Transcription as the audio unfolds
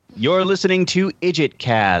You're listening to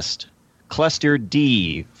IdjitCast, Cluster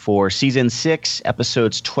D for Season 6,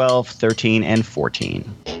 Episodes 12, 13, and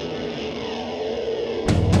 14.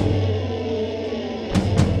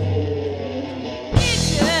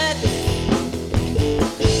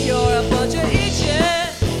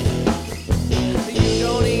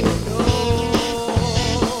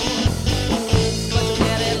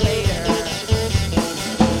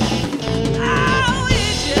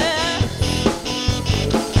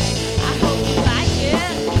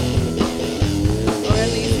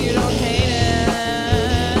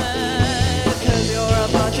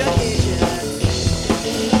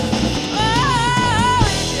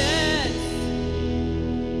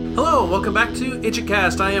 Welcome back to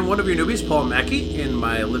IdjitCast. I am one of your newbies, Paul Mackey, in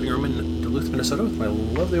my living room in Duluth, Minnesota with my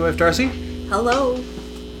lovely wife, Darcy. Hello.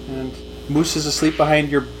 And Moose is asleep behind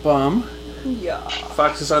your bum. Yeah.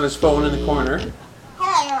 Fox is on his phone in the corner.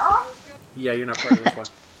 Hello. Yeah, you're not part of this one.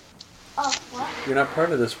 Oh, what? You're not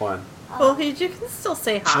part of this one. Well, you can still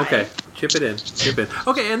say hi. Okay, chip in.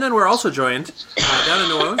 Okay, and then we're also joined down in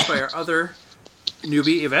New Orleans by our other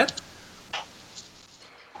newbie, Yvette.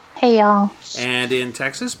 Hey, y'all. And in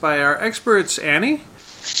Texas by our experts, Annie.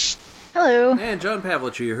 Hello. And John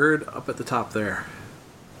Pavlich, who you heard up at the top there.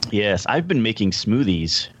 Yes, I've been making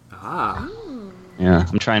smoothies. Ah. Yeah,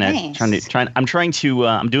 I'm trying to.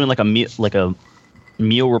 I'm doing like a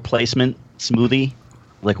meal replacement smoothie,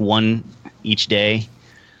 like one each day,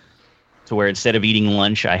 to where instead of eating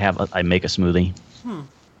lunch, I make a smoothie.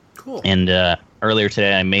 Cool. And earlier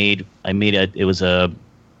today, I made a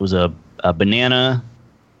banana.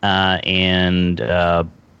 And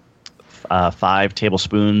 5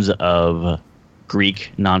 tablespoons of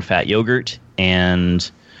Greek non-fat yogurt and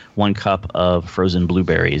 1 cup of frozen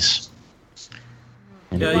blueberries.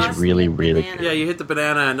 And it was really good. Yeah, you hit the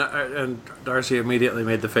banana, and Darcy immediately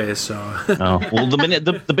made the face. So. Oh well,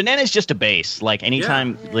 the banana is just a base. Like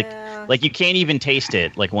anytime, like you can't even taste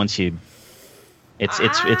it. Like once you, it's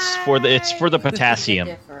for the potassium.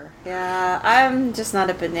 Yeah, I'm just not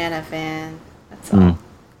a banana fan. That's all.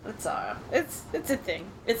 It's a thing.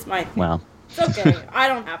 It's my thing. Well, it's okay. I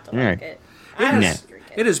don't have to like it.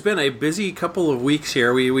 It has been a busy couple of weeks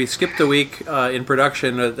here. We skipped a week in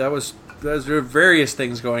production. There were various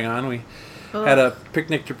things going on. We had a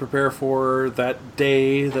picnic to prepare for that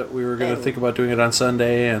day that we were going to think about doing it on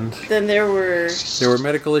Sunday, and then there were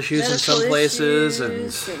medical issues in some places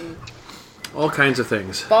and all kinds of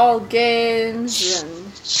things. Ball games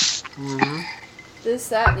and this,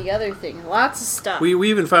 that, and the other thing. Lots of stuff. We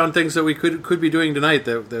even found things that we could be doing tonight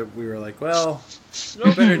that we were like, well,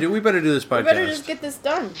 we better do this podcast. We better just get this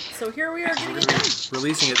done. So here we are getting it done.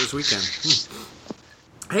 Releasing it this weekend.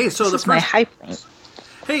 Hey, so this is my high point.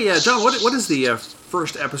 Hey, John, what is the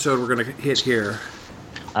first episode we're going to hit here?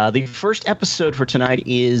 The first episode for tonight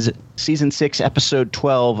is Season 6, Episode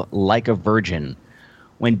 12, Like a Virgin.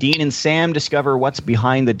 When Dean and Sam discover what's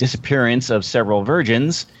behind the disappearance of several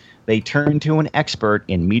virgins, they turn to an expert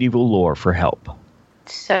in medieval lore for help.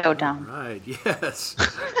 So dumb. Right, yes.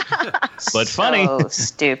 But funny. So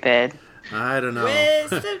stupid. I don't know.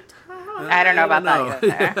 I don't know about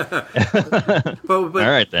that. But all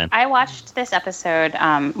right, then. I watched this episode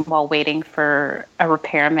while waiting for a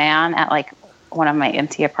repairman at like one of my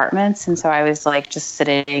empty apartments, and so I was like just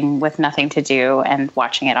sitting with nothing to do and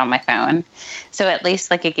watching it on my phone. So at least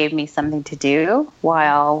like it gave me something to do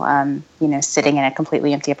while sitting in a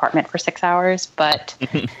completely empty apartment for 6 hours. But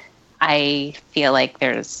I feel like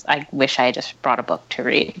I wish I just brought a book to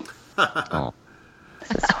read. Oh.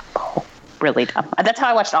 So really dumb. That's how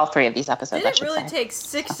I watched all 3 of these episodes. Did it really take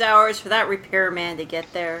 6 hours for that repairman to get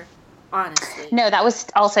there? Honestly. No, that was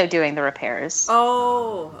also doing the repairs.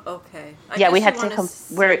 Oh, okay. We had to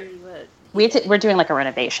we're doing like a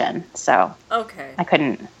renovation, so okay. I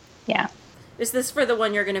couldn't. Yeah. Is this for the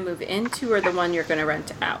one you're going to move into, or the one you're going to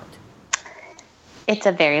rent out? It's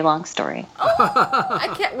a very long story. Oh,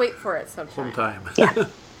 I can't wait for it sometime. Yeah.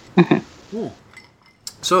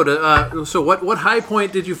 So what high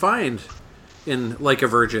point did you find in Like a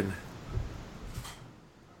Virgin?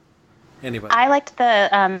 Anybody? I liked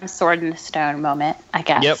the sword in the stone moment, I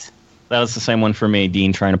guess. Yep. That was the same one for me,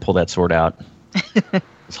 Dean trying to pull that sword out.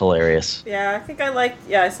 It's hilarious. Yeah, I think I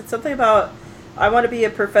said something about I want to be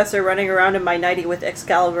a professor running around in my nightie with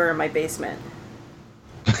Excalibur in my basement.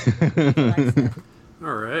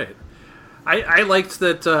 All right. I liked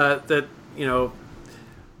that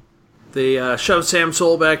they shoved Sam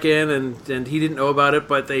Soul back in, and he didn't know about it,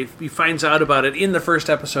 but he finds out about it in the first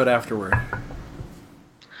episode afterward.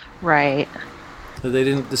 Right. So they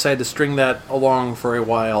didn't decide to string that along for a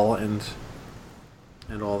while and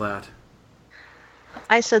all that.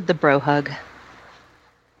 I said the bro hug.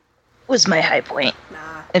 was my high point.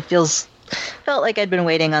 Nah. It felt like I'd been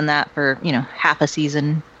waiting on that for, half a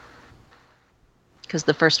season. Because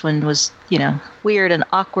the first one was, weird and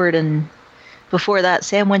awkward, and before that,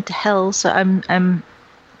 Sam went to hell, so I'm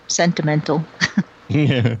sentimental.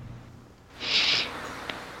 Yeah.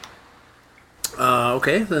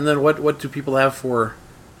 Okay, and then what do people have for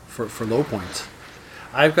low points?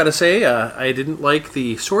 I've got to say, I didn't like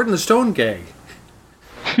the sword and the stone gag.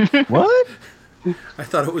 What? I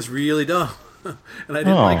thought it was really dumb, and I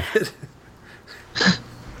didn't like it.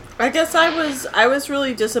 I guess I was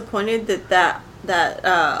really disappointed that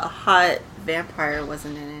hot vampire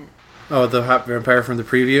wasn't in it. Oh, the hot vampire from the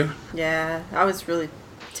preview? Yeah, I was really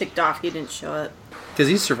ticked off he didn't show up. Because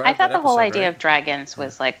he survived. I thought that the whole episode, idea right? of dragons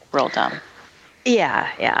was like real dumb.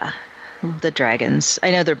 Yeah. The dragons.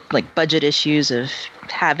 I know they're like budget issues of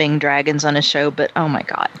having dragons on a show, but oh my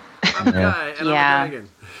god. I'm a guy, and Yeah. I'm a dragon.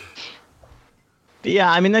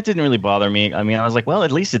 Yeah, I mean, that didn't really bother me. I mean, I was like, well,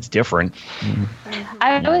 at least it's different.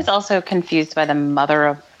 I was also confused by the mother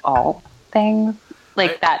of all things,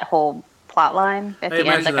 like that whole plot line at I the end.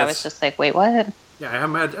 imagine Like I that's- was just like, wait, what? Yeah, I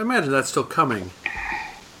imagine that's still coming.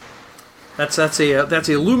 That's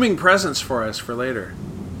a looming presence for us for later.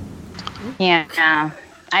 Yeah.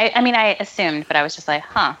 I mean, I assumed, but I was just like,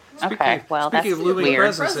 huh. Okay, well, that's speaking of looming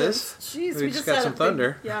weird. presences, Jeez, we we just just got had some a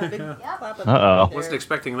thunder. Big clap of Uh-oh. there. Wasn't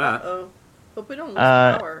expecting that. Uh-oh. Hope we don't lose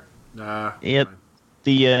Uh, power. Nah. Yeah,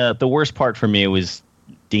 the worst part for me was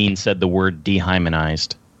Dean said the word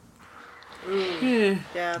dehymanized. Yeah,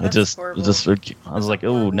 I that's horrible. I was like,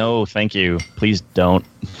 oh no, thank you, please don't.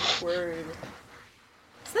 Word.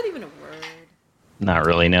 It's not even a word. Not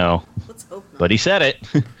really, no. Let's hope not. But he said it.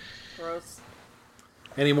 Gross.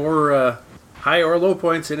 Any more high or low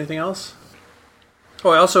points? Anything else? Oh,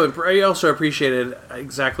 I also appreciated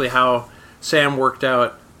exactly how Sam worked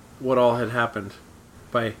out what all had happened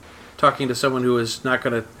by talking to someone who was not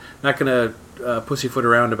gonna pussyfoot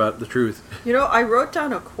around about the truth. You know, I wrote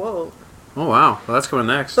down a quote. Oh wow, well that's coming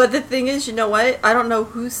next. But the thing is, you know what? I don't know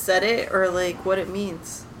who said it or like what it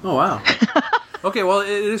means. Oh wow. Okay, well it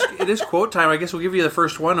is quote time. I guess we'll give you the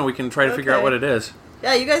first one and we can try to figure out Okay. what it is.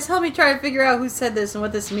 Yeah, you guys help me try to figure out who said this and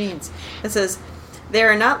what this means. It says, "They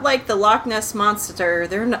are not like the Loch Ness monster.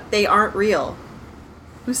 They aren't real."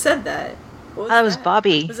 Who said that? What That was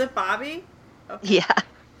Bobby. Was it Bobby? Okay. Yeah.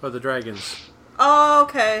 Oh, the dragons. Oh,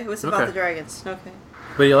 okay. It was about Okay. the dragons. Okay.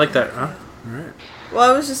 But you like that, huh? All right.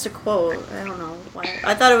 Well, it was just a quote. I don't know why.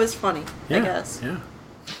 I thought it was funny. Yeah. I guess. Yeah.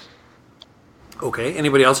 Okay.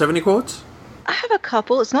 Anybody else have any quotes? I have a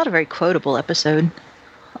couple. It's not a very quotable episode.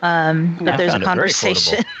 But I there's a found it very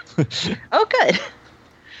conversation. Oh, good.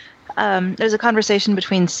 There's a conversation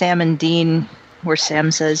between Sam and Dean where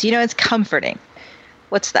Sam says, it's comforting.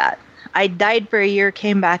 What's that? I died for a year,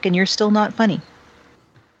 came back, and you're still not funny.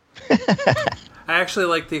 I actually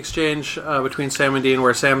like the exchange between Sam and Dean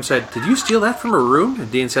where Sam said, "Did you steal that from a room?"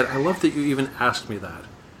 And Dean said, "I love that you even asked me that."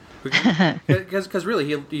 Because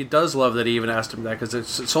really, he does love that he even asked him that, because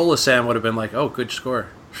soulless Sam would have been like, "Oh, good score."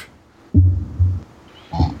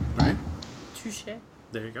 Right? Touche.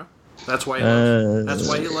 There you go. That's why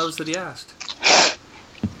he loves that he asked.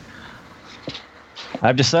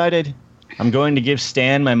 I've decided I'm going to give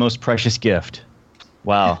Stan my most precious gift.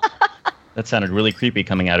 Wow. That sounded really creepy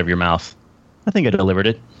coming out of your mouth. I think I delivered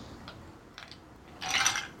it.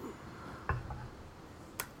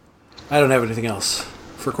 I don't have anything else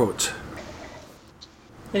for quotes.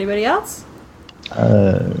 Anybody else?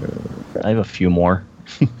 I have a few more.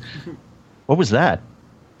 What was that?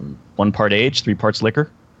 1 part age, 3 parts liquor?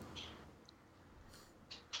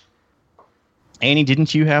 Annie,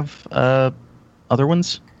 didn't you have other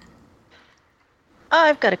ones?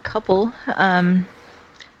 I've got a couple.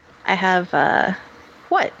 I have,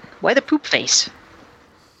 what? Why the poop face?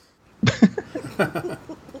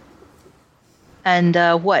 And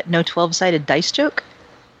what? No 12-sided dice joke?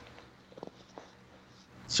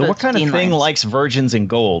 So what That's kind of Dean thing lines. likes virgins and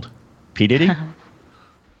gold? P. Diddy?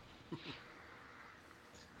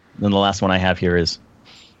 Then the last one I have here is,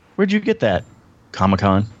 where'd you get that?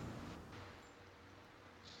 Comic-Con.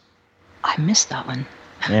 I missed that one.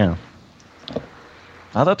 Yeah.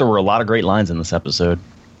 I thought there were a lot of great lines in this episode.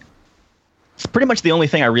 It's pretty much the only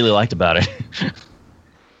thing I really liked about it.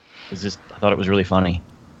 I thought it was really funny.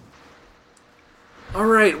 All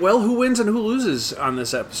right. Well, who wins and who loses on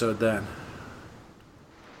this episode then?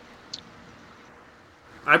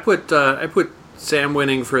 I put Sam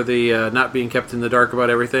winning for the not being kept in the dark about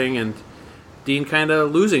everything, and Dean kind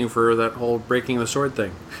of losing for that whole breaking the sword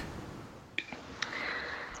thing.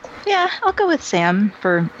 Yeah, I'll go with Sam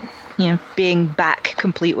for, being back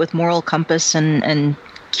complete with moral compass and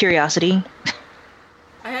curiosity.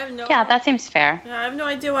 I have have no. Yeah, that seems fair. Yeah, I have no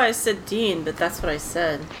idea why I said Dean, but that's what I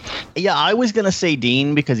said. Yeah, I was gonna say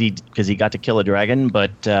Dean because he got to kill a dragon,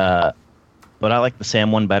 but I like the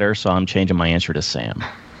Sam one better, so I'm changing my answer to Sam.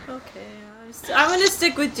 Okay, I'm gonna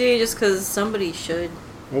stick with Dean just because somebody should.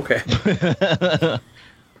 Okay.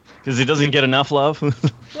 Because he doesn't get enough love.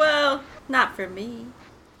 Well, not for me.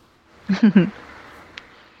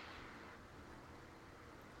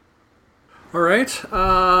 All right.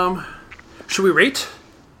 Should we rate?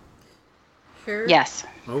 Sure. Yes.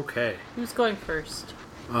 Okay. Who's going first?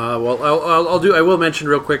 Well, I will mention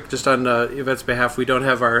real quick, just on Yvette's behalf, we don't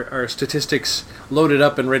have our statistics loaded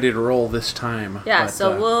up and ready to roll this time. Yeah, but,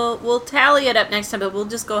 so we'll tally it up next time, but we'll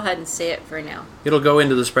just go ahead and say it for now. it'll go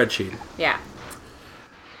into the spreadsheet. Yeah.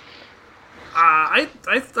 I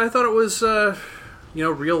thought it was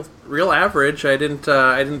real average. I didn't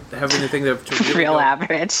have anything to really Real go-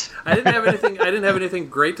 average. I didn't have anything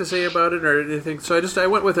great to say about it or anything. So I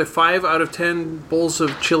went with a 5 out of 10 bowls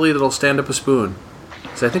of chili that'll stand up a spoon.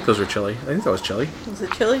 So I think those were chili. I think that was chili. Is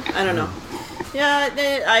it chili? I don't know. Yeah,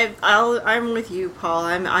 I'm with you, Paul.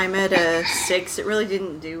 I'm at a 6. It really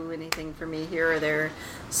didn't do anything for me here or there.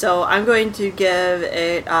 So I'm going to give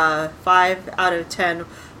it 5 out of 10.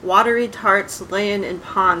 Watery tarts laying in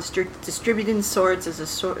ponds, distributing swords as a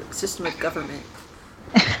system of government.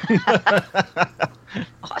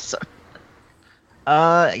 Awesome.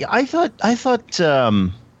 I thought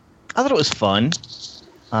it was fun.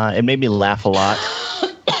 It made me laugh a lot.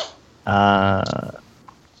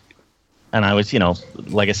 And I was,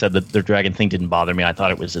 like I said, the dragon thing didn't bother me. I thought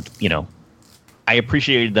it was, I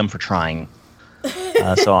appreciated them for trying.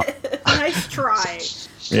 So Nice try.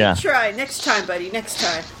 yeah, Try next time, buddy. Next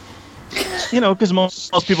time. because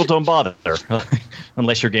most people don't bother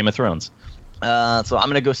unless you're Game of Thrones. So I'm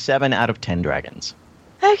gonna go 7 out of 10 dragons.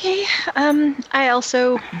 Okay. I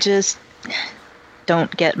also just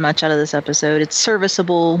don't get much out of this episode. It's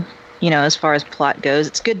serviceable, as far as plot goes.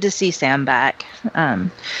 It's good to see Sam back.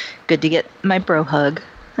 Good to get my bro hug.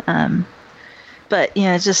 But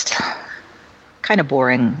it's just kind of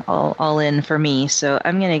boring all in for me. So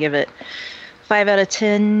I'm gonna give it 5 out of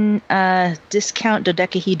 10 discount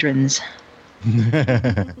dodecahedrons.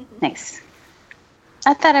 Nice.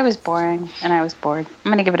 I thought I was boring, and I was bored.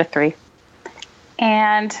 I'm going to give it a 3.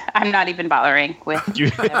 And I'm not even bothering with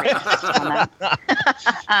whatever else is on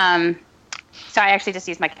that. So I actually just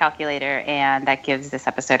used my calculator, and that gives this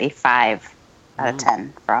episode a 5 out of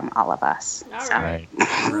 10 from all of us. All So, right.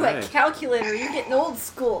 Ooh, a calculator. You're getting old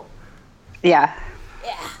school. Yeah.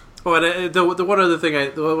 Yeah. Oh, and the one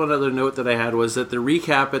other note that I had was that the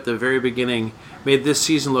recap at the very beginning made this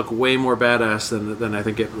season look way more badass than I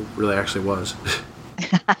think it really actually was.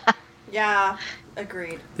 Yeah.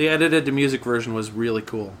 Agreed. The edited to music version was really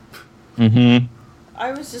cool. Mm-hmm.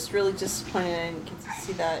 I was just really disappointed I didn't get to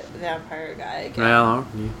see that vampire guy again. Well,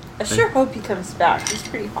 I sure hope he comes back. He's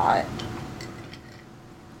pretty hot.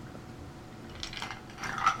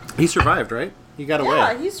 he survived, right? He got away.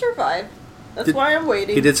 Yeah, he survived. That's why I'm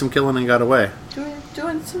waiting. He did some killing and got away.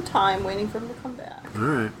 Doing some time waiting for him to come back. All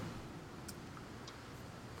right.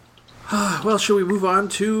 Well, shall we move on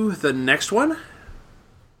to the next one?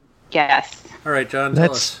 Yes. All right, John, tell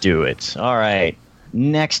Let's us. do it. All right.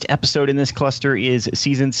 Next episode in this cluster is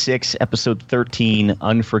Season 6, Episode 13,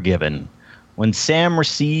 Unforgiven. When Sam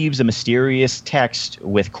receives a mysterious text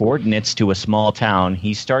with coordinates to a small town,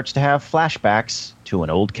 he starts to have flashbacks to an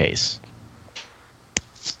old case.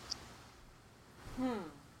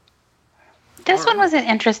 This one was an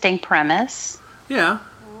interesting premise. Yeah.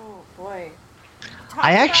 Oh boy.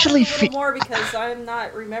 I actually feel more because I'm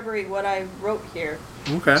not remembering what I wrote here.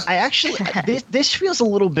 Okay. I actually this feels a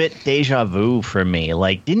little bit deja vu for me.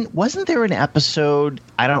 Like, wasn't there an episode,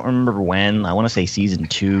 I don't remember when, I want to say season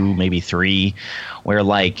 2, maybe 3, where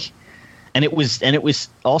and it was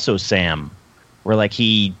also Sam, where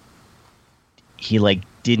he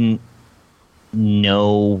didn't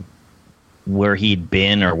know where he'd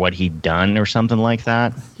been or what he'd done or something like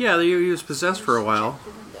that. Yeah, he was possessed for a while.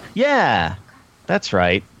 Yeah, that's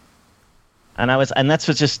right. And that's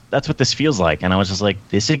what this feels like. And I was just like,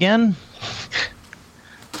 this again?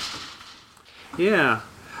 Yeah.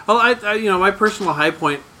 Well, I my personal high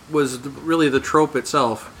point was really the trope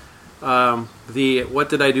itself. The what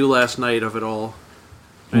did I do last night of it all.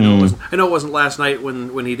 I know it wasn't last night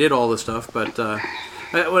when he did all the stuff, but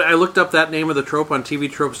I looked up that name of the trope on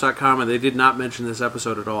tvtropes.com, and they did not mention this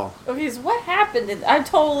episode at all. Okay, so what happened? I'm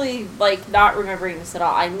totally not remembering this at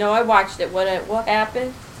all. I know I watched it. What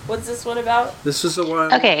happened? What's this one about? This is the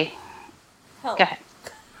one. Okay. Help. Go ahead.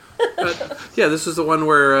 Yeah, this is the one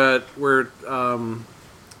where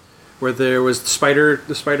there was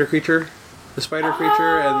the spider creature the spider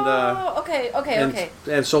creature, and okay.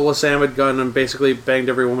 And Soulless Sam had gone and basically banged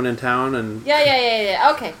every woman in town, and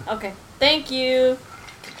Yeah. Okay. Thank you.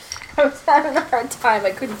 I was having a hard time.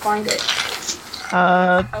 I couldn't find it.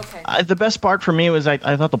 Okay. The best part for me was I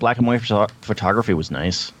thought the black and white photography was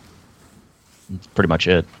nice. That's pretty much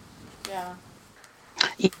it. Yeah.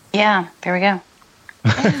 Yeah, there we go.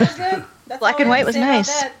 That's good. That's Black all and we white have to was say about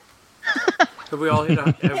nice. that. have we all hit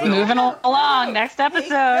on? Moving along, next episode.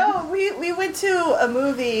 No, we went to a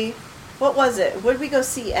movie. What was it? What did we go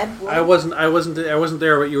see? Ed Wood? I wasn't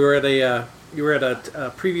there, but you were at a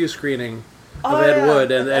preview screening of Ed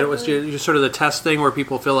Wood, and it was just sort of the test thing where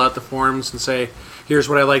people fill out the forms and say, "Here's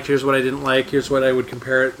what I liked. Here's what I didn't like. Here's what I would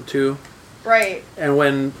compare it to." Right. And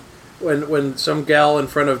when some gal in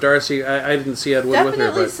front of Darcy, I didn't see Ed Wood with her,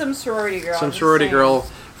 Definitely but some sorority girl. some I'm just sorority saying. girl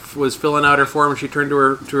was filling out her form, and she turned to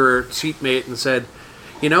her seatmate and said,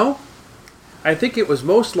 "You know, I think it was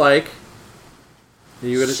most like."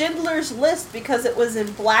 Schindler's List because it was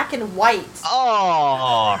in black and white.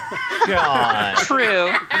 Oh, God.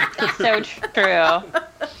 True. So true.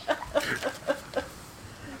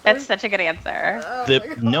 That's such a good answer.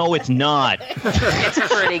 No, it's not. It's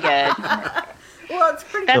pretty good. Well, it's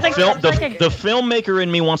pretty That's good. like- The filmmaker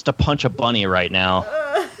in me wants to punch a bunny right now.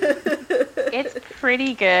 It's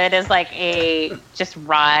pretty good as like a just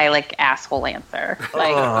wry like asshole answer.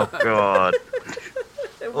 Like Oh, God.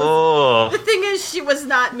 Oh, The thing is, she was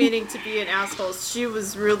not meaning to be an asshole. She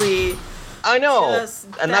was really I know, just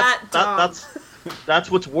and that dumb. that's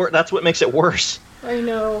that's what makes it worse. I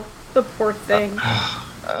know. The poor thing.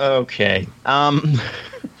 Okay,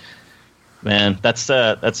 man, that's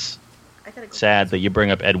I gotta go. sad that you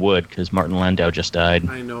bring up Ed Wood because Martin Landau just died.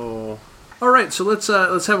 I know. All right, so let's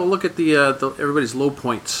have a look at the everybody's low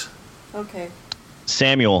points. Okay.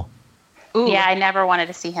 Samuel. Ooh, yeah, I never wanted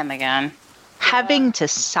to see him again. having to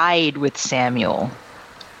side with Samuel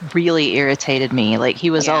really irritated me. Like, he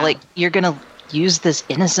was all like, "You're gonna use this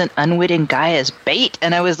innocent, unwitting guy as bait,"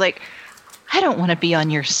 and I was like, I don't want to be on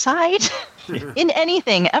your side in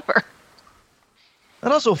anything ever.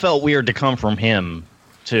 That also felt weird to come from him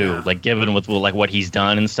too, Yeah. like given with like what he's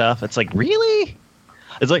done and stuff. It's like, really?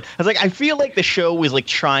 It's like I feel like the show was like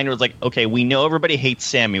trying to, like, okay, we know everybody hates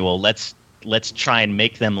Samuel. Let's try and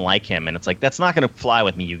make them like him. And it's like, that's not going to fly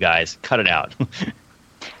with me, you guys. Cut it out.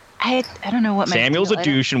 I don't know what my Samuel's deal- a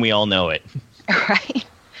douche, and we all know it. Right?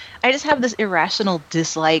 I just have this irrational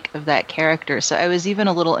dislike of that character. So I was even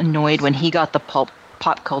a little annoyed when he got the pop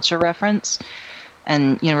culture reference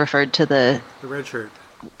and, referred to the red shirt.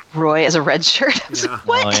 Roy as a red shirt. I was Yeah. like,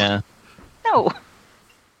 what? Oh yeah. No.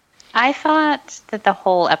 I thought that the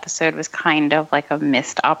whole episode was kind of like a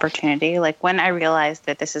missed opportunity. Like, when I realized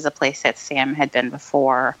that this is a place that Sam had been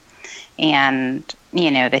before and,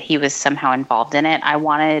 that he was somehow involved in it, I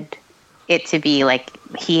wanted it to be like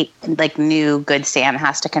he knew good Sam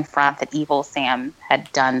has to confront that evil Sam had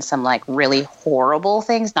done some like really horrible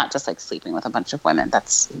things, not just like sleeping with a bunch of women.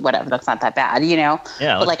 That's whatever. That's not that bad, Yeah.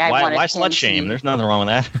 But like, I wanted why him slut shame? to- There's nothing wrong with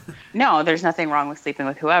that. No, there's nothing wrong with sleeping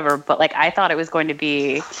with whoever, but like, I thought it was going to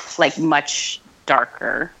be like much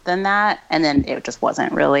darker than that, and then it just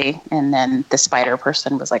wasn't really. And then the spider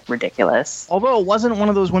person was like ridiculous. Although, wasn't one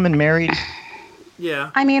of those women married?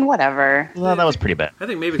 Yeah. I mean, whatever. Well, that was pretty bad. I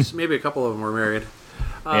think maybe a couple of them were married.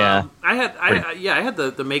 Yeah. I had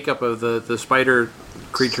the makeup of the spider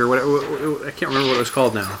creature. I can't remember what it was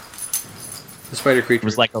called now. The spider creature. It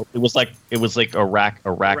was like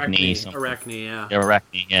arachne. Something. Arachne, yeah. Yeah,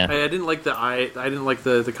 arachne. Yeah. I didn't like the eye. I didn't like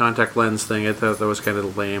the contact lens thing. I thought that was kind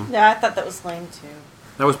of lame. Yeah, I thought that was lame too.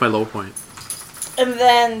 That was my low point. And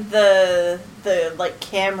then the like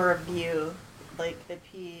camera view, like the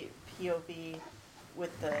POV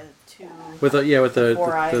with the two. With the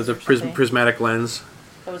four eyes or something. prismatic lens.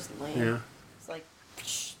 That was lame. Yeah. It's like,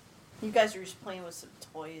 shh, you guys are just playing with some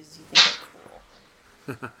toys. You think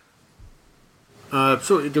they're cool.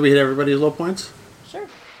 So do we hit everybody's low points? Sure.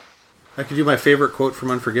 I could do my favorite quote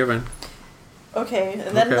from Unforgiven. Okay,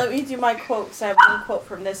 and then Okay. let me do my quotes. I have one quote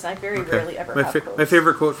from this, and I very rarely ever have quotes. My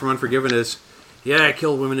favorite quote from Unforgiven is, "Yeah, I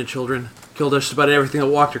killed women and children. Killed just about everything that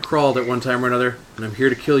walked or crawled at one time or another. And I'm here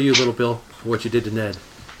to kill you, little Bill, for what you did to Ned."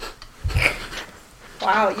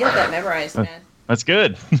 Wow, you have that memorized, man. That's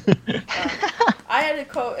good. I had a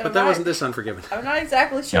quote, and But that wasn't this Unforgiven. I'm not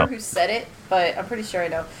exactly sure No. who said it, but I'm pretty sure I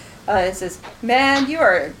know. It says, "Man, you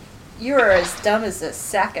are as dumb as a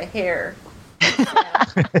sack of hair."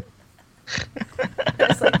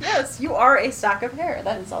 It's like, yes, you are a sack of hair.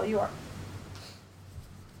 That is all you are.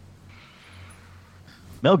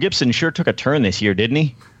 Mel Gibson sure took a turn this year, didn't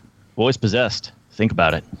he? Boys Possessed. Think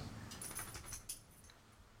about it.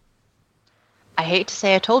 I hate to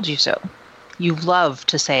say I told you so. you love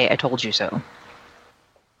to say, "I told you so."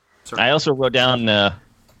 Sorry. I also wrote down,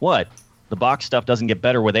 what? The box stuff doesn't get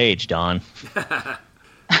better with age, Don.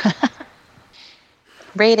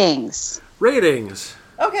 Ratings.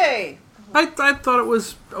 Okay. I thought it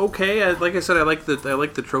was okay. Like I said, I like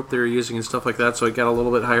the trope they were using and stuff like that, so it got a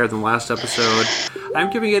little bit higher than last episode. I'm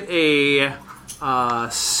giving it a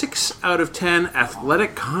 6 out of 10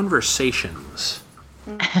 athletic conversations.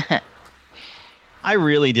 I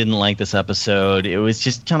really didn't like this episode. It was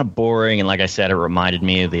just kind of boring, and like I said, it reminded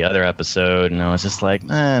me of the other episode, and I was just like,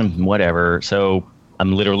 whatever. So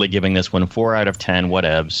I'm literally giving this one 4 out of 10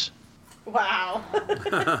 whatevs. Wow.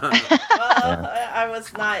 I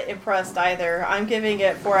was not impressed either. I'm giving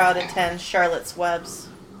it 4 out of 10 Charlotte's Webs.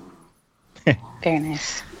 Very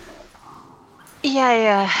nice.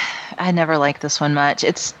 Yeah, I never liked this one much.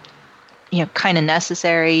 It's, kind of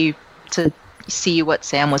necessary to see what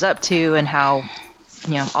Sam was up to and how,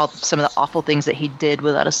 some of the awful things that he did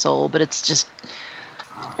without a soul, but it's just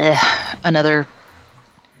another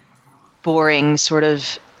boring sort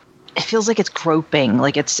of. It feels like it's groping,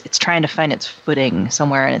 like it's trying to find its footing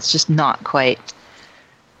somewhere, and it's just not quite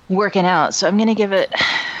working out. So I'm going to give it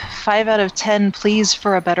 5 out of 10. Please,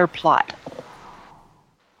 for a better plot.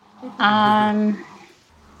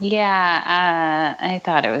 Yeah, I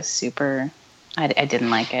thought it was super. I didn't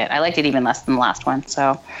like it. I liked it even less than the last one.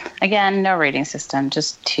 So, again, no rating system,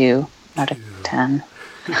 just 2 out of 10.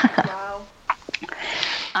 Wow.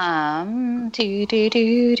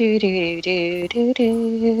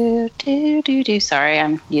 Sorry,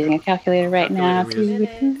 I'm using a calculator right now.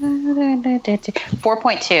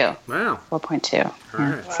 4.2. Wow. 4.2. All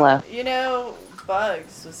right. It's low.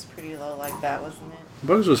 Bugs was pretty low like that, wasn't it?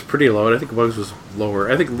 Bugs was pretty low, and I think Bugs was lower.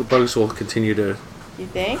 I think Bugs will continue to... You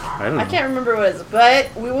think? I don't know. I can't remember what it was,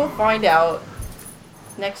 but we will find out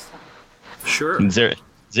next time. Sure. Is there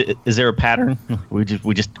a pattern? We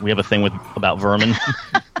have a thing about vermin.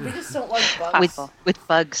 We just don't like bugs. With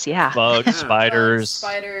bugs, yeah. Bugs, spiders.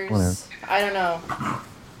 Spiders. Whatever. I don't know.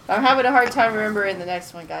 I'm having a hard time remembering the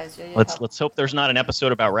next one, guys. Let's hope there's not an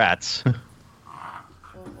episode about rats. Oh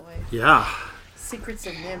boy. Yeah. Secrets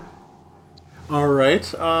of Nim. All right.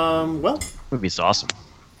 Well, Movie's awesome.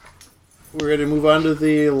 we're ready to move on to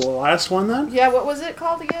the last one then. Yeah, what was it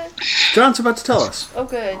called again? John's about to tell us. Oh,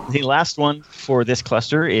 good. The last one for this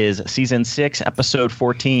cluster is Season 6, Episode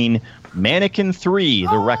 14, Mannequin 3,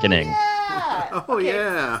 The Reckoning. Yeah. Oh,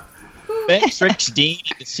 yeah. Ben tricks Dean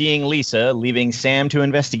into seeing Lisa, leaving Sam to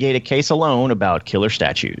investigate a case alone about killer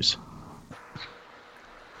statues.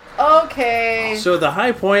 Okay. So the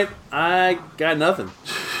high point, I got nothing.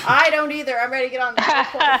 I don't either. I'm ready to get on the high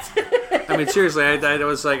points. I mean, seriously, I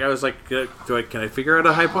was like, can I figure out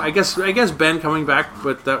a high point? I guess Ben coming back,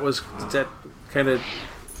 but that kind of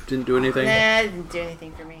didn't do anything. Nah, it didn't do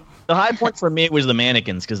anything for me. The high point for me was the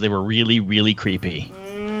mannequins, because they were really, really creepy.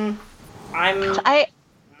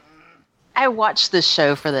 I watched this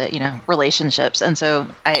show for the relationships, and so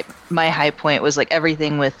my high point was like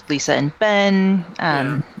everything with Lisa and Ben.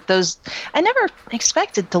 Those I never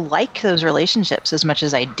expected to like those relationships as much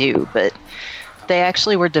as I do, but they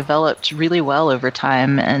actually were developed really well over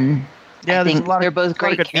time, and I think they're both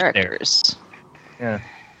great characters. Yeah,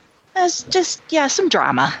 It's just some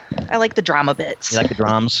drama. I like the drama bits. you like the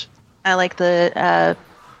drums? I like the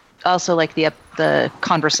also like the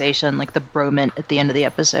conversation, like the broment at the end of the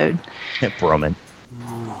episode. Broman.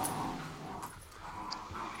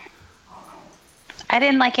 I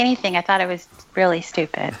didn't like anything. I thought it was really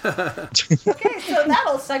stupid. Okay, so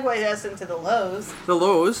that'll segue us into the lows. The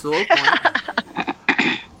low point.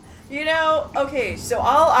 Okay, so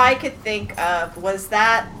all I could think of was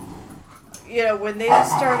that, when they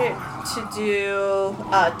started to do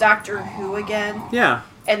Doctor Who again. Yeah.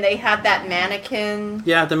 And they had that mannequin.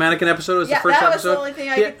 Yeah, the mannequin episode was the first that episode. was the only thing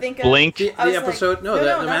I could think of. Blink. The episode, like,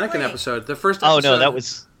 the mannequin Blink. episode. The first episode. Oh no, that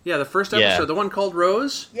was. Yeah, the first episode, the one called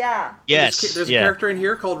Rose. Yeah. Yes. There's a character in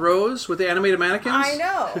here called Rose with the animated mannequins. I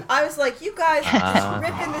know. I was like, you guys are just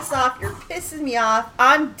ripping this off. You're pissing me off.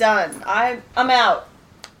 I'm done. I'm out.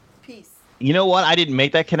 Peace. You know what? I didn't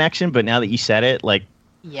make that connection, but now that you said it, like,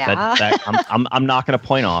 I'm knocking a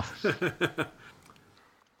point off.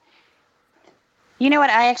 You know what?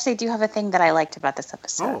 I actually do have a thing that I liked about this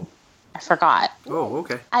episode. Oh. I forgot. Oh,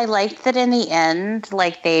 okay. I liked that in the end,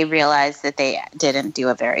 like, they realized that they didn't do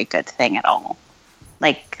a very good thing at all.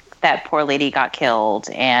 Like, that poor lady got killed,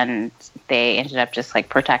 and they ended up just, like,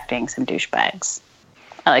 protecting some douchebags.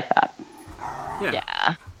 I like that.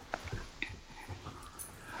 Yeah.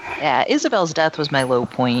 Yeah, Isabel's death was my low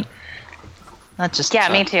point. Not just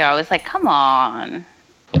Me too. I was like, come on.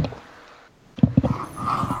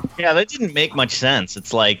 Yeah, that didn't make much sense.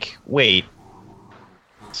 It's like, wait,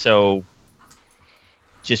 So,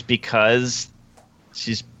 just because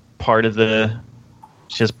she's part of her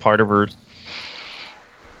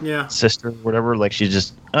sister, or whatever, like she's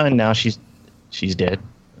just, now she's dead.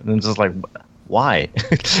 And it's just like, why?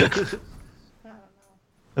 I don't know.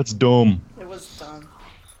 That's dumb. It was dumb.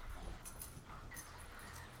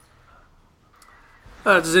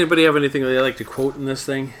 Does anybody have anything they like to quote in this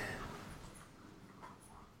thing?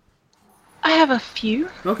 I have a few.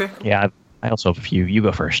 Okay. Yeah, I also have a few. You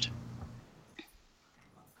go first.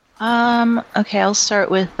 Okay, I'll start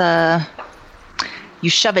with, you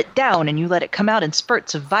shove it down and you let it come out in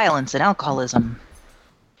spurts of violence and alcoholism.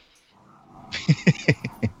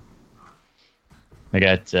 I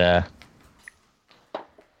got,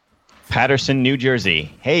 Patterson, New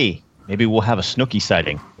Jersey. Hey, maybe we'll have a Snooki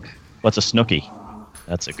sighting. What's a Snooki?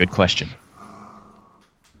 That's a good question.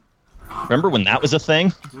 Remember when that was a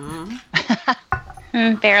thing?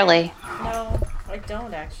 Barely. No, I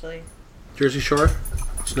don't actually. Jersey Shore?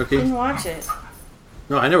 Snooki? Didn't watch it.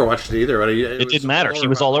 No, I never watched it either. But It didn't matter. She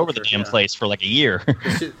was all over the damn place for like a year.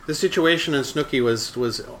 The situation in Snooki was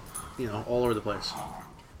all over the place.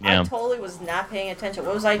 Yeah. I totally was not paying attention.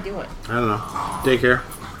 What was I doing? I don't know. Daycare.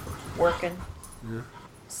 Working. Yeah.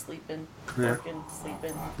 Sleeping. Yeah. Working.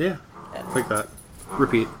 Sleeping. Yeah. Like that.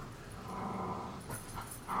 Repeat.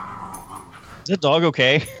 Is that dog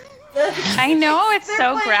okay? I know, it's They're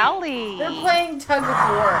so playing- growly. They're playing tug of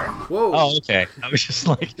war. Whoa. Oh, okay. I was just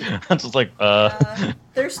like,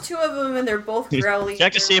 There's two of them and they're both growly.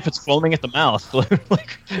 check to see if it's foaming at the mouth.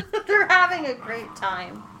 Like, They're having a great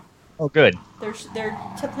time. oh, good. They're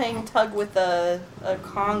playing tug with a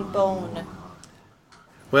Kong bone.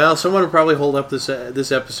 Well, someone will probably hold up this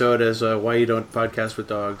episode as why you don't podcast with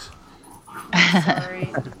dogs.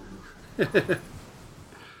 Sorry.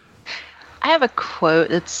 I have a quote.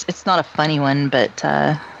 It's not a funny one, but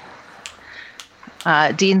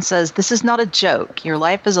Dean says, "This is not a joke. Your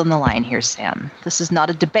life is on the line here, Sam. This is not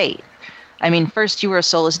a debate. I mean, first you were a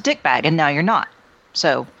soulless dickbag, and now you're not.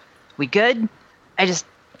 So, we good?" I just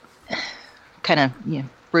kind of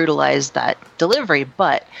brutalized that delivery,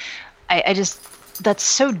 but I just, that's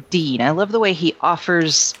so Dean. I love the way he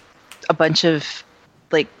offers a bunch of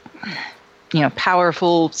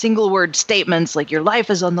powerful single word statements like your life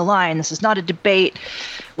is on the line. This is not a debate.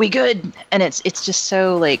 We good. And it's just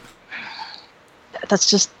so that's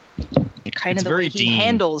just kind of the way he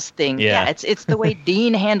handles things. Yeah. It's the way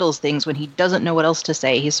Dean handles things when he doesn't know what else to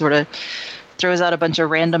say. He sort of throws out a bunch of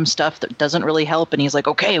random stuff that doesn't really help. And he's like,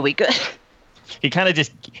 okay, we good. He kind of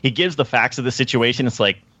he gives the facts of the situation. It's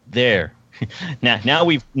like, there. Now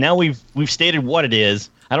we've stated what it is.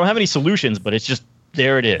 I don't have any solutions, but it's just,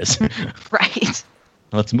 there it is. Right.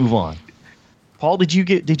 Let's move on. Paul, did you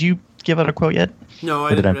give out a quote yet? No,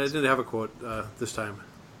 I didn't have a quote this time.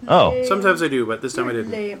 Oh. Sometimes I do, but this time I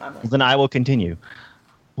didn't. Then I will continue.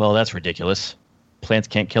 Well, that's ridiculous. Plants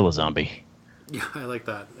can't kill a zombie. Yeah, I like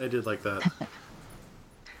that. I did like that.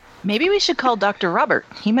 Maybe we should call Dr. Robert.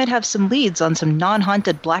 He might have some leads on some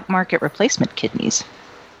non-haunted black market replacement kidneys.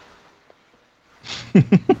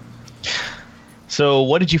 So,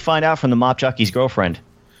 what did you find out from the mop jockey's girlfriend?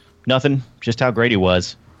 Nothing. Just how great he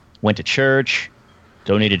was. Went to church,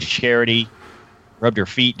 donated to charity, rubbed her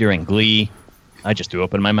feet during Glee. I just threw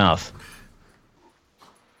open my mouth.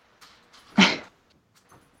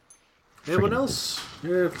 Anyone else?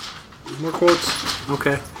 Yeah, more quotes.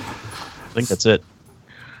 Okay. I think that's it.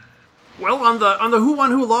 Well, on the Who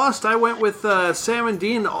Won Who Lost, I went with Sam and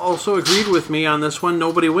Dean. Also agreed with me on this one.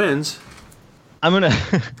 Nobody wins. I'm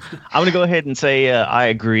gonna go ahead and say I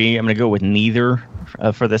agree. I'm gonna go with neither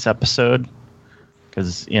for this episode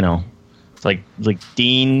because it's like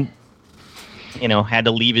Dean, had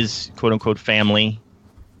to leave his quote unquote family,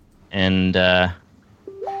 and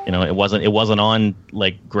it wasn't on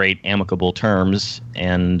like great amicable terms,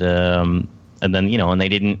 and then and they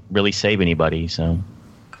didn't really save anybody. So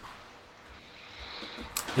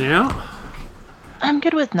yeah, I'm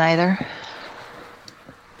good with neither.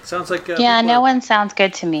 sounds like no one sounds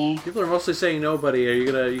good to me. People are mostly saying nobody.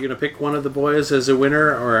 Are you gonna pick one of the boys as a winner,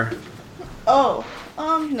 or Oh,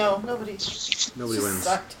 no, nobody wins?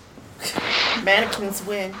 Sucked. Mannequins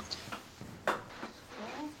win.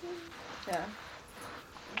 Yeah.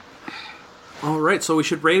 All right, so we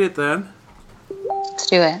should rate it then. Let's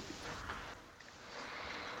do it.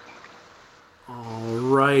 All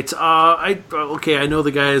right. I know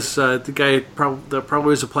the guy probably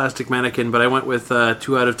was a plastic mannequin, but I went with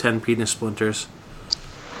 2 out of 10 penis splinters.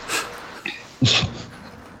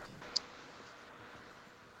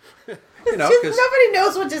 Nobody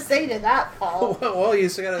knows what to say to that, Paul. Well,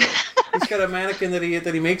 he's got a mannequin that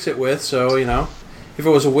he makes it with, so if it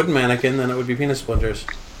was a wooden mannequin, then it would be penis splinters.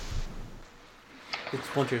 It's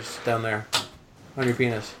splinters down there on your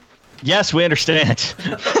penis. Yes, we understand.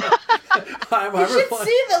 You should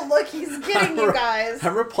see the look he's getting, you guys.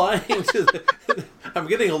 I'm replying to I'm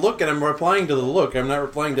getting a look, and I'm replying to the look. I'm not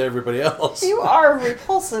replying to everybody else. You are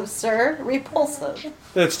repulsive, sir. Repulsive.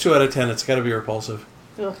 That's 2 out of 10. It's got to be repulsive.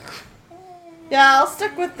 Ugh. Yeah, I'll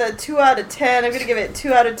stick with the 2 out of 10. I'm gonna give it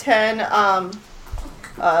 2 out of 10.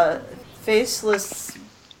 Faceless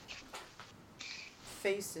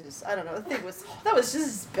faces. I don't know. That was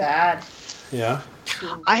just bad. Yeah.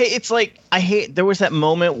 I hate. There was that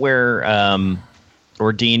moment where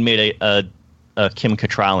Dean made a Kim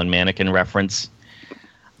Cattrall and Mannequin reference.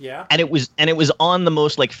 Yeah. And it was on the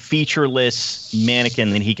most like featureless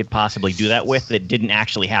mannequin that he could possibly do that with that didn't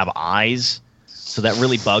actually have eyes. So that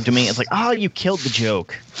really bugged me. It's like, oh, you killed the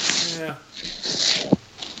joke. Yeah.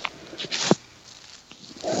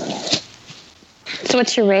 So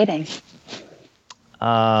what's your rating?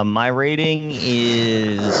 My rating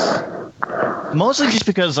is mostly just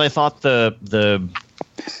because I thought the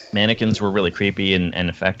mannequins were really creepy and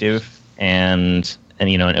effective, and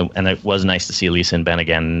it was nice to see Lisa and Ben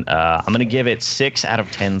again. I'm going to give it 6 out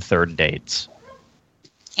of 10 third dates.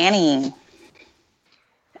 Annie.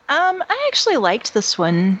 I actually liked this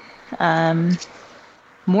one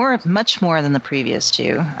much more than the previous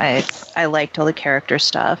two. I liked all the character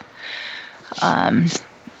stuff. And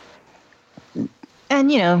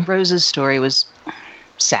Rose's story was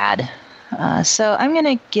sad. So I'm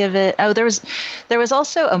going to give it. Oh, there was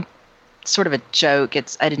also a sort of a joke.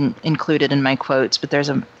 I didn't include it in my quotes, but there's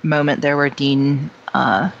a moment there where Dean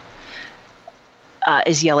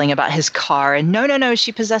is yelling about his car, and no,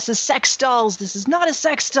 she possesses sex dolls. This is not a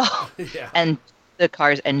sex doll. Yeah. And the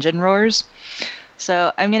car's engine roars.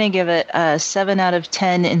 So I'm going to give it 7 out of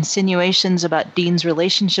 10 insinuations about Dean's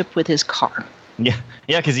relationship with his car. Yeah,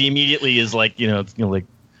 because he immediately is like, don't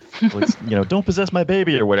possess my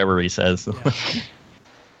baby or whatever he says.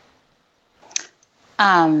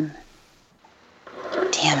 Damn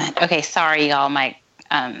it. Okay, sorry, y'all.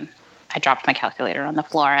 I dropped my calculator on the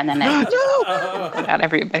floor, and then I got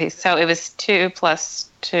everybody. So it was 2 plus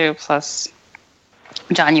 2 plus.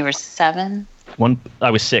 John, you were 7. 1. I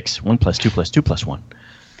was 6. 1 plus 2 plus 2 plus 1.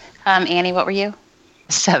 Annie, what were you?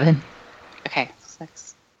 7. Okay,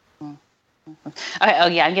 6. Okay, oh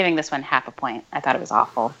yeah, I'm giving this one half a point. I thought it was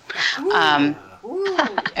awful.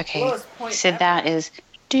 Okay, so that is.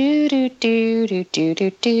 Are you doing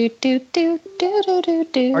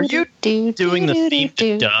the theme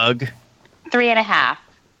to Doug? 3.5.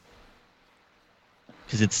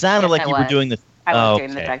 Because it sounded like you were doing the. I was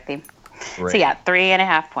doing the Doug theme. Great. So yeah,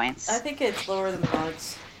 3.5 points. I think it's lower than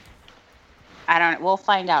Bugs. I don't. We'll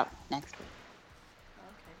find out next week.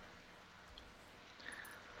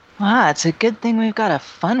 Wow, it's a good thing we've got a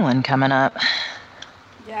fun one coming up.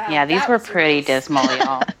 Yeah, these were pretty dismal,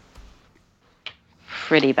 y'all.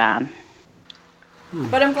 Pretty bad.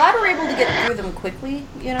 But I'm glad we're able to get through them quickly.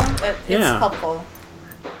 It's helpful.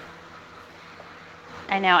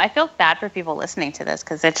 I know. I feel bad for people listening to this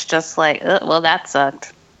because it's just like, well, that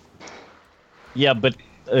sucked. Yeah, but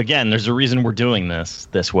again, there's a reason we're doing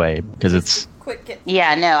this way because it's quick.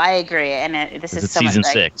 Yeah, no, I agree, and this is so season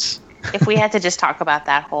much, 6. If we had to just talk about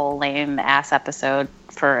that whole lame ass episode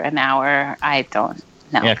for an hour, I don't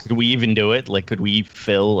know. Yeah, could we even do it? Like, could we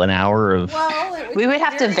fill an hour of? Well, we would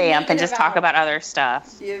have to vamp and just talk about other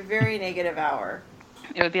stuff. A very negative hour.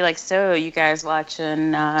 It would be like, so you guys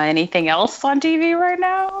watching anything else on TV right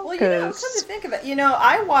now? Well, come to think of it,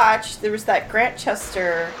 I watched. There was that Grant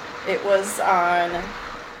Chester. It was on.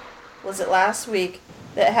 Was it last week?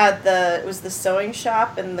 That had it was the sewing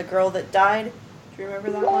shop and the girl that died. Do you remember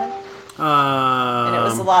that one? And it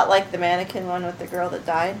was a lot like the mannequin one with the girl that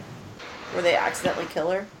died, where they accidentally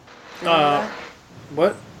kill her. Do you remember that?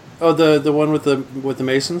 What? Oh, the one with the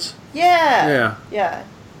Masons? Yeah. Yeah.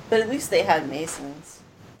 But at least they had Masons.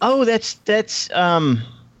 Oh, that's I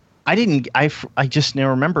just now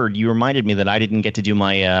remembered. You reminded me that I didn't get to do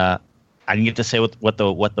my I didn't get to say what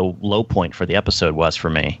the low point for the episode was for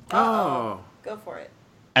me. Oh. Go for it.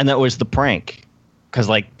 And that was the prank. Cuz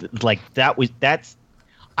that's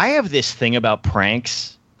I have this thing about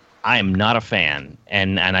pranks. I am not a fan.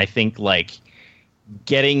 And I think like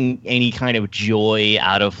getting any kind of joy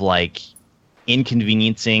out of like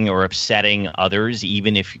inconveniencing or upsetting others,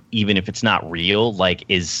 even if it's not real, like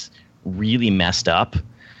is really messed up.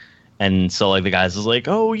 And so like the guys was like,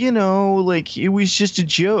 oh, like it was just a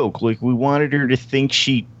joke. Like we wanted her to think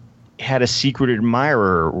she had a secret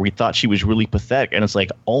admirer. We thought she was really pathetic. And it's like,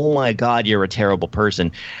 oh my God, you're a terrible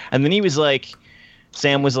person. And then he was like,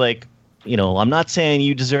 Sam was like, I'm not saying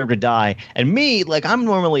you deserve to die. And me, like, I'm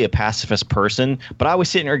normally a pacifist person, but I was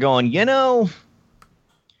sitting there going,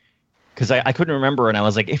 because I couldn't remember, and I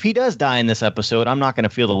was like, if he does die in this episode, I'm not going to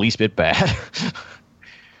feel the least bit bad.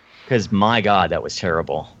 Because, my God, that was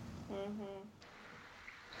terrible.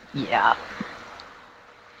 Yeah.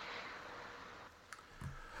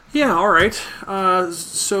 Yeah. All right.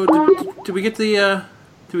 So did we get the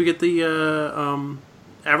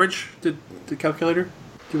average? The calculator?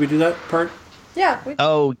 Did we do that part? Yeah.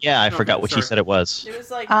 Oh, yeah, I forgot what sorry. she said it was. It was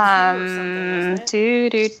like 2 or something,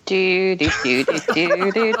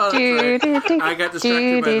 wasn't it? I got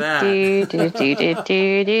distracted by that.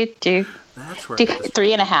 That's where.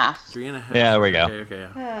 3.5. 3.5. Yeah, there we go. Okay.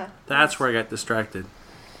 Yeah. That's where I got distracted.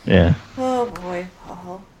 Yeah. Oh boy,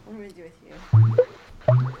 Paul. What do we do with you?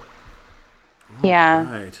 Yeah,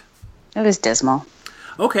 Right. it was dismal.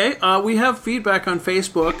 Okay. We have feedback on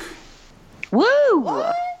Facebook. Woo!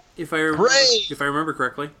 If I remember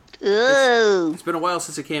correctly. Ooh. It's been a while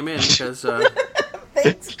since it came in because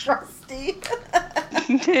Thanks, Krusty.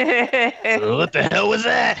 What the hell was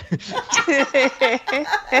that?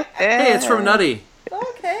 hey, it's from Nutty.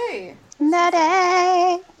 Okay.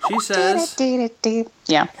 Nutty. She says.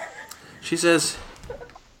 Yeah. She says.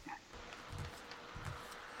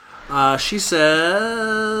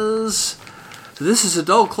 This is a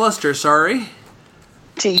dull cluster. Sorry.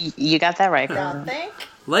 You got that right, girl. Don't think.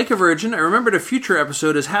 Like a virgin, I remembered a future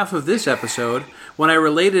episode as half of this episode. When I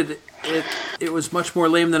related it, it was much more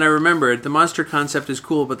lame than I remembered. The monster concept is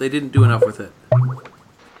cool, but they didn't do enough with it.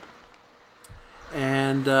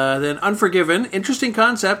 And then Unforgiven, interesting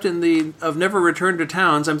concept of never return to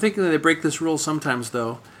towns. I'm thinking that they break this rule sometimes,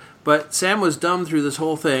 though. But Sam was dumb through this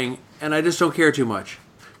whole thing, and I just don't care too much.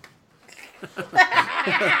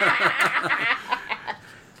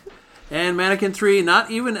 And Mannequin 3,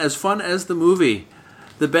 not even as fun as the movie.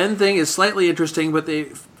 The Ben thing is slightly interesting, but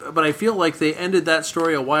I feel like they ended that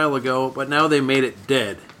story a while ago, but now they made it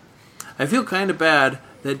dead. I feel kind of bad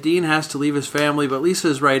that Dean has to leave his family, but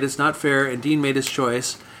Lisa's right, it's not fair, and Dean made his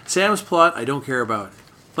choice. Sam's plot, I don't care about.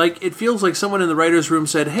 Like, it feels like someone in the writer's room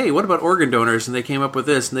said, hey, what about organ donors? And they came up with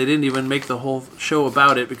this, and they didn't even make the whole show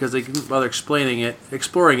about it because they didn't bother exploring it,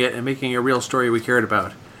 and making a real story we cared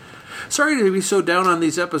about. Sorry to be so down on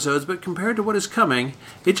these episodes, but compared to what is coming,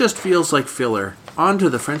 it just feels like filler. On to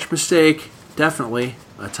The French Mistake. Definitely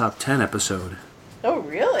a top 10 episode. Oh,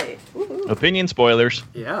 really? Woohoo. Opinion spoilers.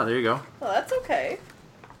 Yeah, there you go. Well, that's okay.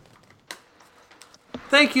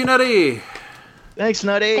 Thank you, Nutty. Thanks,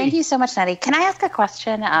 Nutty. Thank you so much, Nutty. Can I ask a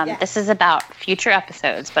question? Yeah. This is about future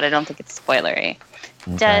episodes, but I don't think it's spoilery.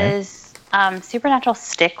 Okay. Does Supernatural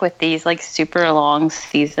stick with these like super long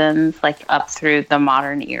seasons, like up through the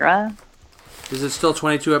modern era? Is it still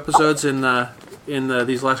 22 episodes in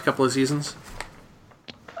these last couple of seasons?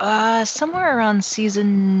 Somewhere around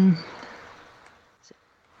season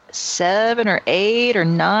 7 or 8 or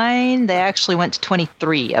 9, they actually went to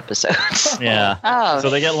 23 episodes. Yeah. Oh, So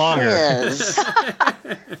they get longer. shiz.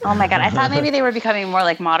 Oh my god! I thought maybe they were becoming more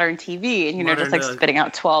like modern TV, and just like Modern, spitting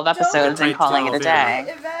out 12 episodes and Right, calling it a 12, yeah.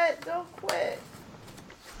 day. Yvette, don't quit.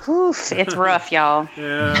 Oof, it's rough, y'all.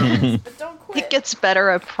 Yeah. But don't quit. It gets better,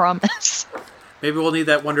 I promise. Maybe we'll need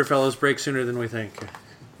that Wonder Fellows break sooner than we think.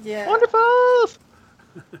 Yeah. Wonderful.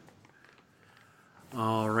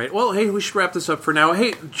 All right. Well, hey, we should wrap this up for now.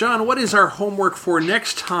 Hey, John, what is our homework for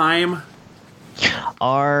next time?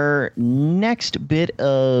 Our next bit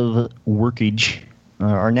of workage,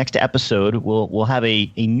 our next episode, we'll have a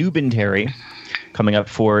Nubentary coming up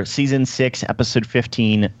for Season 6, Episode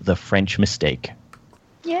 15, The French Mistake.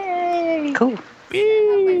 Yay! Cool. I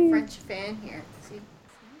have my French fan here. See?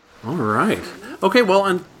 All right. Okay, well,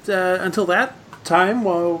 until that time,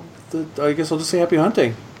 well, I guess I'll just say happy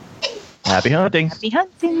hunting. Happy hunting. Happy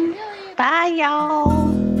hunting! Bye,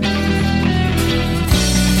 y'all.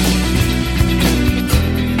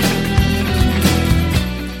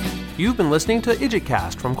 You've been listening to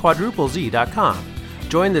IdjitCast from quadruplez.com.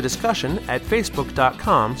 Join the discussion at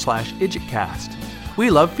facebook.com/IdjitCast. We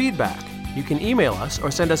love feedback. You can email us or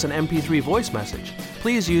send us an MP3 voice message.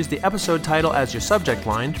 Please use the episode title as your subject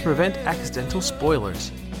line to prevent accidental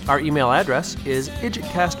spoilers. Our email address is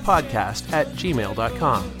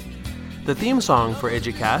idjitcastpodcast@gmail.com. The theme song for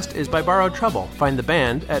IdjitCast is by Borrowed Trouble. Find the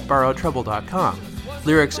band at borrowedtrouble.com.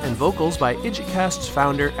 Lyrics and vocals by IdjitCast's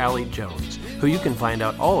founder, Allie Jones, who you can find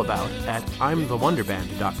out all about at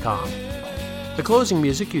imthewonderband.com. The closing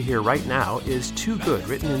music you hear right now is Too Good,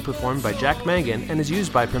 written and performed by Jack Mangan and is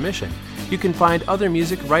used by permission. You can find other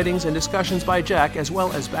music, writings, and discussions by Jack, as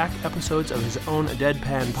well as back episodes of his own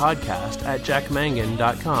Deadpan podcast at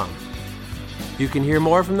jackmangan.com. You can hear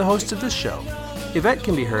more from the hosts of this show. Yvette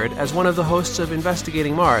can be heard as one of the hosts of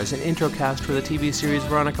Investigating Mars, an introcast for the TV series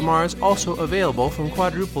Veronica Mars, also available from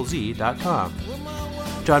quadruplez.com.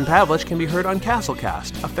 John Pavlich can be heard on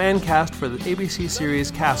Castlecast, a fan cast for the ABC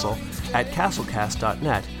series Castle at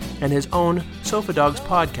castlecast.net, and his own Sofa Dogs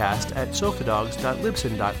podcast at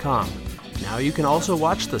sofadogs.libsyn.com. Now you can also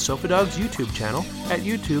watch the Sofa Dogs YouTube channel at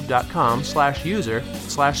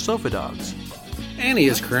youtube.com/user/sofadogs. Annie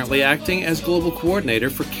is currently acting as Global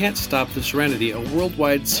Coordinator for Can't Stop the Serenity, a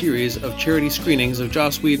worldwide series of charity screenings of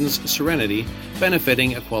Joss Whedon's Serenity,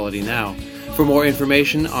 benefiting Equality Now. For more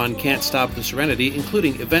information on Can't Stop the Serenity,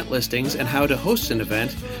 including event listings and how to host an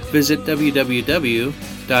event, visit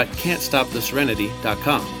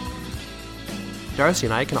www.can'tstoptheserenity.com. Darcy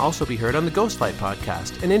and I can also be heard on the Ghostlight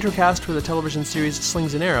podcast, an intercast for the television series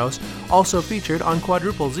Slings and Arrows, also featured on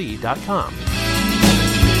quadruplez.com.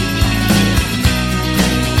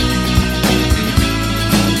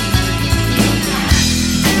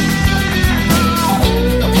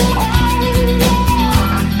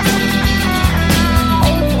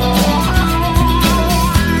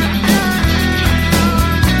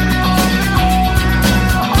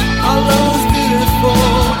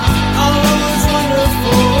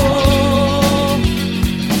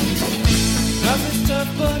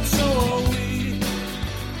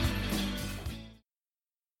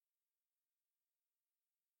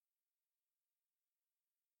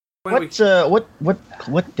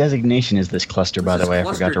 What designation is this cluster, by the way? I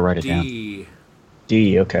forgot to write it down.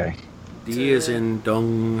 D, okay. D is in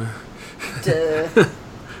dung. Duh.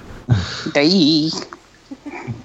 Day.